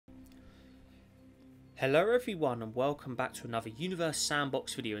Hello everyone and welcome back to another Universe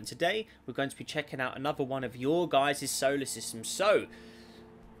Sandbox video, and today we're going to be checking out another one of your guys' solar systems. So,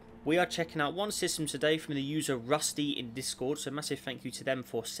 we are checking out one system today from the user Rusty in Discord, so massive thank you to them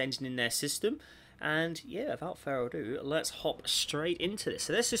for sending in their system. And yeah, without further ado, let's hop straight into this.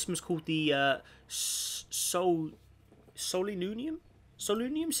 So their system is called the Solunium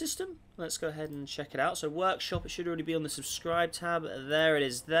system. Let's go ahead and check it out. So workshop, it should already be on the subscribe tab. There it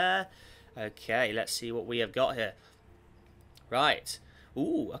is there. Okay, let's see what we have got here. Right.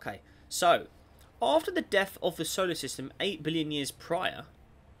 Ooh, okay. So, after the death of the solar system 8 billion years prior,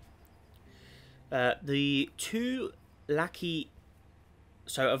 the two evolved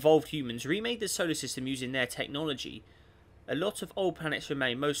humans remade the solar system using their technology. A lot of old planets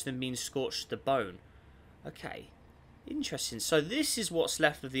remain, most of them being scorched to the bone. Okay. Interesting. So this is what's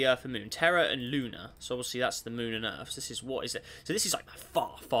left of the Earth and Moon. Terra and Luna. So obviously that's the Moon and Earth. So this is what is it. So this is like the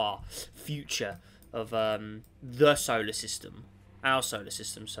far, far future of the solar system. Our solar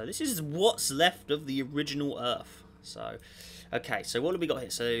system. So this is what's left of the original Earth. So, okay. So what have we got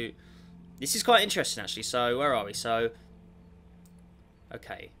here? So this is quite interesting actually. So where are we? So,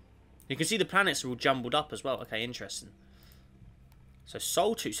 okay. You can see the planets are all jumbled up as well. Okay, interesting. So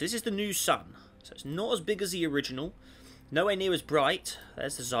Sol 2. So this is the new sun. So it's not as big as the original. Nowhere near as bright.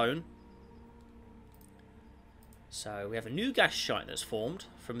 There's the zone. So we have a new gas giant that's formed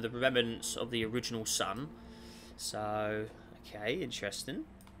from the remnants of the original sun. So, okay, interesting.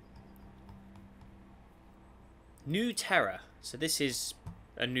 New Terra. So this is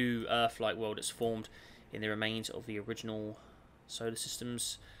a new Earth-like world that's formed in the remains of the original solar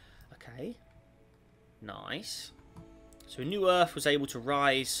systems. Okay. Nice. So a new Earth was able to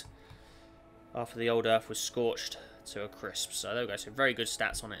rise after the old Earth was scorched to a crisp. So there we go. So very good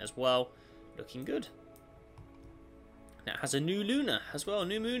stats on it as well. Looking good. Now it has a new Luna as well.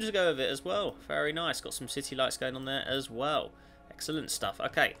 New moon to go with it as well. Very nice. Got some city lights going on there as well. Excellent stuff.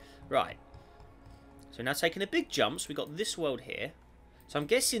 Okay, right. So now taking a big jump. So we got this world here. So I'm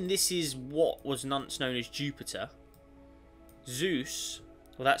guessing this is what was once known as Jupiter. Zeus.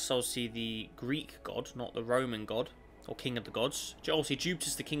 Well, that's obviously the Greek god, not the Roman god. Or king of the gods. Obviously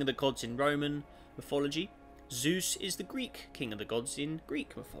Jupiter's the king of the gods in Roman mythology. Zeus is the Greek king of the gods in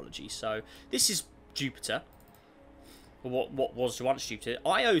Greek mythology. So this is Jupiter. What was once Jupiter.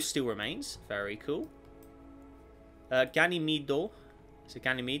 Io still remains. Very cool. Ganymede. So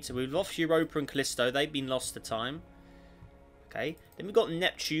Ganymede. So we've lost Europa and Callisto. They've been lost to time. Okay. Then we've got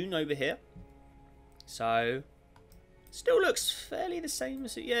Neptune over here. So still looks fairly the same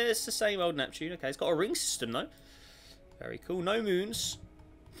as it. Yeah, it's the same old Neptune. Okay, it's got a ring system though. Very cool. No moons.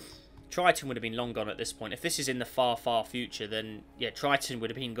 Triton would have been long gone at this point. If this is in the far, far future, then yeah, Triton would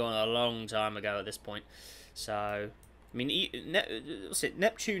have been gone a long time ago at this point. So, I mean, what's it?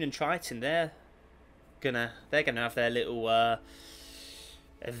 Neptune and Triton, they're gonna have their little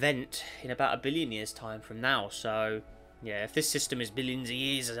event in about 1 billion years' time from now. So, yeah, if this system is billions of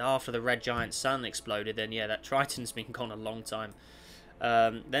years after the red giant sun exploded, then yeah, that Triton's been gone a long time.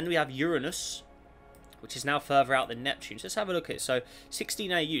 Then we have Uranus, which is now further out than Neptune. So let's have a look at it. So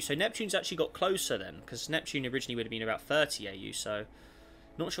 16 AU. So Neptune's actually got closer then, because Neptune originally would have been about 30 AU. So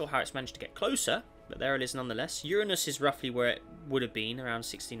not sure how it's managed to get closer, but there it is nonetheless. Uranus is roughly where it would have been, around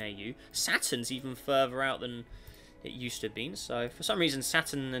 16 AU. Saturn's even further out than it used to have been. So for some reason,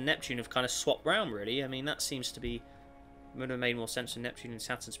 Saturn and Neptune have kind of swapped round, really. I mean, that seems to be... would have made more sense for Neptune and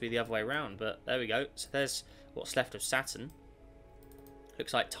Saturn to be the other way around. But there we go. So there's what's left of Saturn.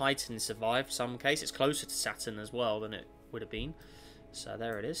 Looks like Titan survived some case. It's closer to Saturn as well than it would have been. So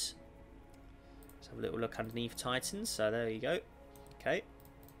there it is. Let's have a little look underneath Titan. So there you go. Okay.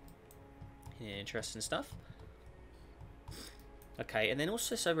 Yeah, interesting stuff. Okay, and then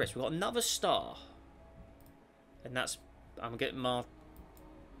also so we've got another star. And that's, I'm getting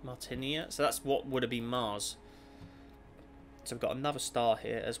Martinia. So that's what would have been Mars. So we've got another star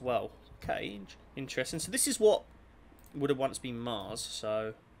here as well. Okay, interesting. So this is what would have once been Mars,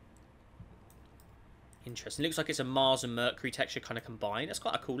 so interesting. Looks like it's a Mars and Mercury texture kind of combined. That's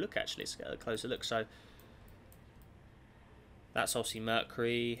quite a cool look actually. Let's get a closer look. So that's obviously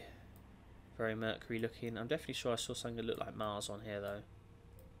Mercury, very Mercury looking. I'm definitely sure I saw something that looked like Mars on here though.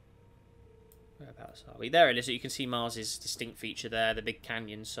 Whereabouts are we? There it is. You can see Mars's distinct feature there, the big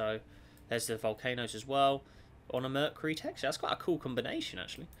canyon. So there's the volcanoes as well on a Mercury texture. That's quite a cool combination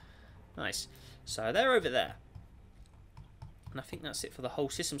actually. Nice. So they're over there. And I think that's it for the whole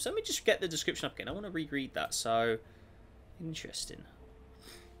system. So let me just get the description up again. I want to reread that. So, interesting.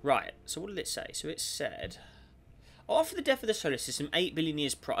 Right. So what did it say? So it said, after the death of the solar system, 8 billion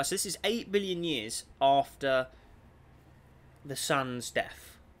years prior. So this is 8 billion years after the sun's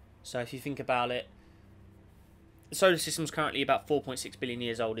death. So if you think about it, the solar system's currently about 4.6 billion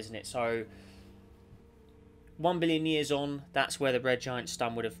years old, isn't it? So 1 billion years on, that's where the red giant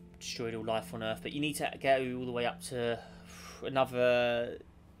stun would have destroyed all life on Earth. But you need to go all the way up to another...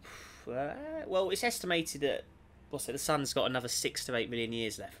 well, it's estimated that the sun's got another 6 to 8 million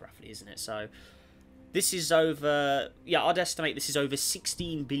years left, roughly, isn't it? So this is over... yeah, I'd estimate this is over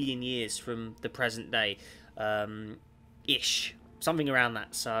 16 billion years from the present day. Ish. Something around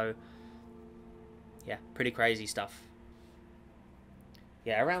that. So, yeah, pretty crazy stuff.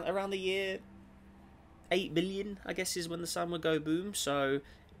 Yeah, around the year 8 billion, I guess, is when the sun would go boom. So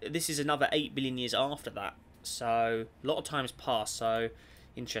this is another 8 billion years after that. So a lot of time's passed. So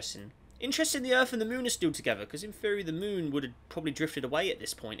interesting. Interesting the Earth and the Moon are still together, because in theory the Moon would have probably drifted away at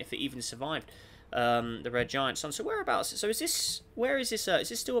this point if it even survived the red giant sun. So whereabouts? So is this... where is this? Is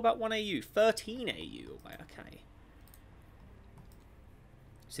this still about 1 AU? 13 AU? Okay.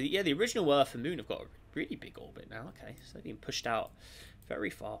 So yeah, the original Earth and Moon have got a really big orbit now. Okay, so they've been pushed out very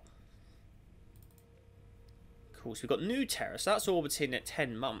far. Cool. So we've got New Terra. So that's orbiting at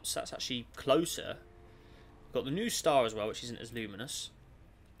 10 months. That's actually closer. We've got the new star as well, which isn't as luminous.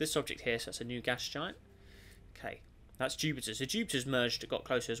 This object here, so that's a new gas giant. Okay, that's Jupiter. So Jupiter's merged, it got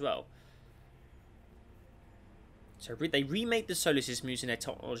closer as well. So they remade the solar system using their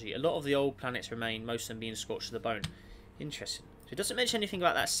technology. A lot of the old planets remain, most of them being scorched to the bone. Interesting. So it doesn't mention anything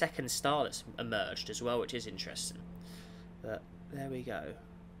about that second star that's emerged as well, which is interesting. But there we go.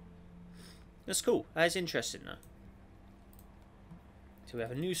 That's cool. That is interesting though. So we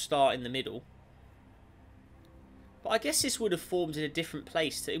have a new star in the middle. But I guess this would have formed in a different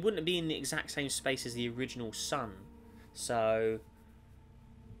place. It wouldn't be in the exact same space as the original sun. So,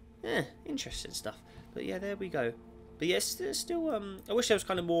 yeah, interesting stuff. But yeah, there we go. But yes, there's still... I wish there was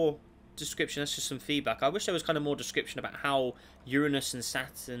kind of more description. That's just some feedback. I wish there was kind of more description about how Uranus and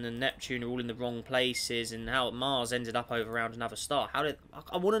Saturn and Neptune are all in the wrong places, and how Mars ended up over around another star. I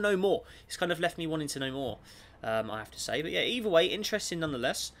want to know more. It's kind of left me wanting to know more, I have to say. But yeah, either way, interesting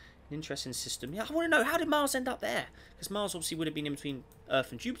nonetheless. Interesting system. Yeah, I want to know, how did Mars end up there? Because Mars obviously would have been in between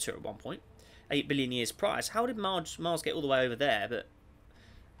Earth and Jupiter at one point, 8 billion years prior. So how did Mars get all the way over there, but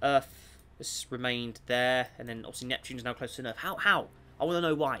Earth has remained there, and then obviously Neptune's now closer to Earth? How? I want to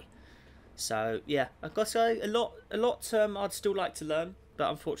know why. So yeah, I've got to say a lot. I'd still like to learn, but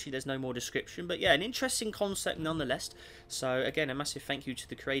unfortunately there's no more description. But yeah, an interesting concept nonetheless. So again, a massive thank you to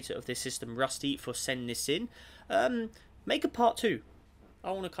the creator of this system, Rusty, for sending this in. Make a part 2. I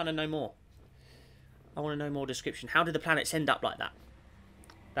want to kind of know more. I want to know more description. How did the planets end up like that?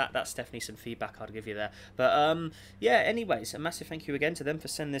 That's definitely some feedback I'd give you there. But yeah, anyways, a massive thank you again to them for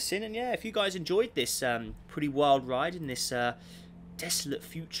sending this in. And yeah, if you guys enjoyed this pretty wild ride in this desolate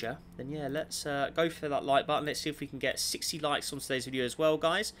future, then yeah, let's go for that like button. Let's see if we can get 60 likes on today's video as well,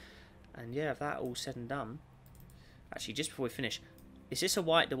 guys. And yeah, if that all said and done, actually, just before we finish, is this a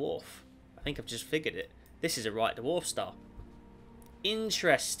white dwarf? I think I've just figured it. This is a white dwarf star.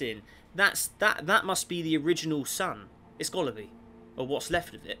 Interesting. That must be the original sun. It's gotta be, or what's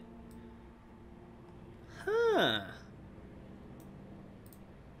left of it. Huh.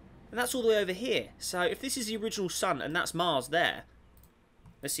 And that's all the way over here. So if this is the original sun and that's Mars there,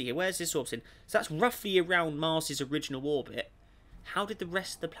 let's see here. Where's this orbiting? So that's roughly around Mars's original orbit. How did the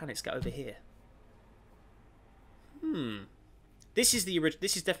rest of the planets get over here? This is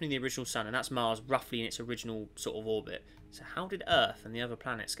definitely the original sun, and that's Mars roughly in its original sort of orbit. So how did Earth and the other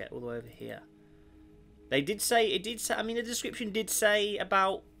planets get all the way over here? They did say, I mean, the description did say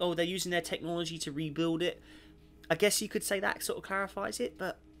about, oh, they're using their technology to rebuild it. I guess you could say that sort of clarifies it,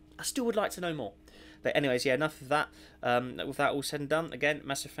 but I still would like to know more. But anyways, yeah, enough of that. With that all said and done, again,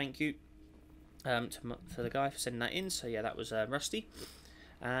 massive thank you for the guy for sending that in. So yeah, that was Rusty.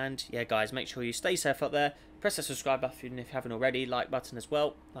 And yeah, guys, make sure you stay safe up there. Press that subscribe button if you haven't already. Like button as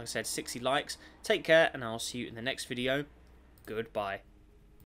well. Like I said, 60 likes. Take care, and I'll see you in the next video. Goodbye.